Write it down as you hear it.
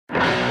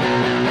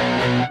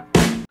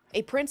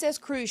A Princess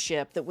cruise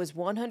ship that was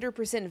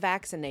 100%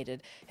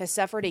 vaccinated has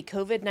suffered a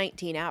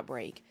COVID-19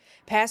 outbreak.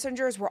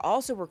 Passengers were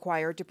also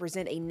required to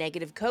present a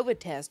negative COVID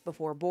test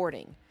before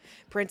boarding.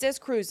 Princess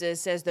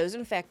Cruises says those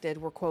infected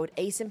were, quote,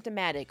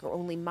 asymptomatic or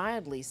only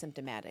mildly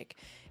symptomatic,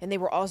 and they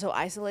were also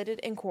isolated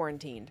and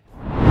quarantined.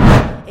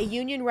 A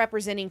union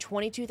representing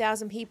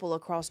 22,000 people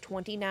across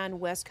 29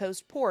 West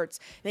Coast ports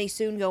may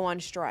soon go on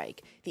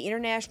strike. The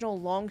International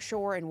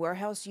Longshore and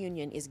Warehouse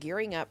Union is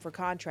gearing up for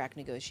contract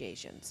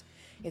negotiations.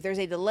 If there's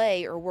a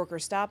delay or worker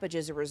stoppage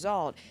as a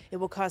result, it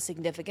will cause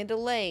significant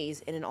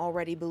delays in an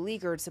already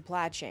beleaguered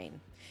supply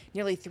chain.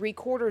 Nearly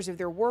 3/4 of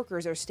their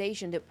workers are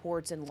stationed at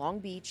ports in Long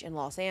Beach and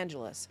Los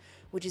Angeles,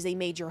 which is a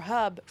major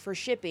hub for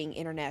shipping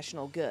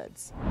international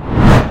goods.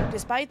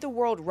 Despite the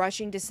world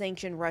rushing to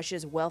sanction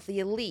Russia's wealthy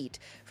elite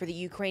for the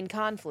Ukraine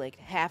conflict,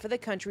 half of the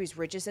country's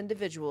richest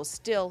individuals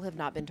still have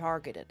not been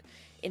targeted.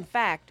 In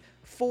fact,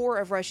 4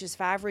 of Russia's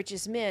 5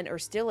 richest men are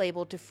still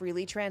able to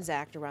freely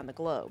transact around the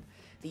globe.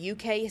 The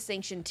UK has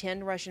sanctioned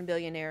 10 Russian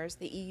billionaires,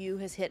 the EU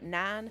has hit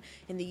 9,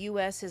 and the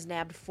US has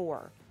nabbed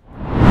 4.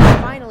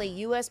 Finally,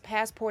 U.S.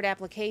 passport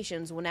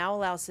applications will now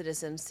allow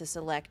citizens to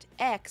select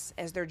X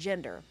as their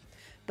gender.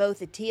 Both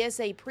the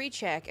TSA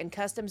PreCheck and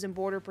Customs and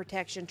Border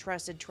Protection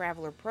Trusted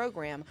Traveler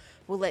Program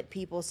will let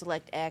people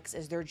select X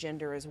as their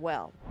gender as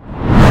well.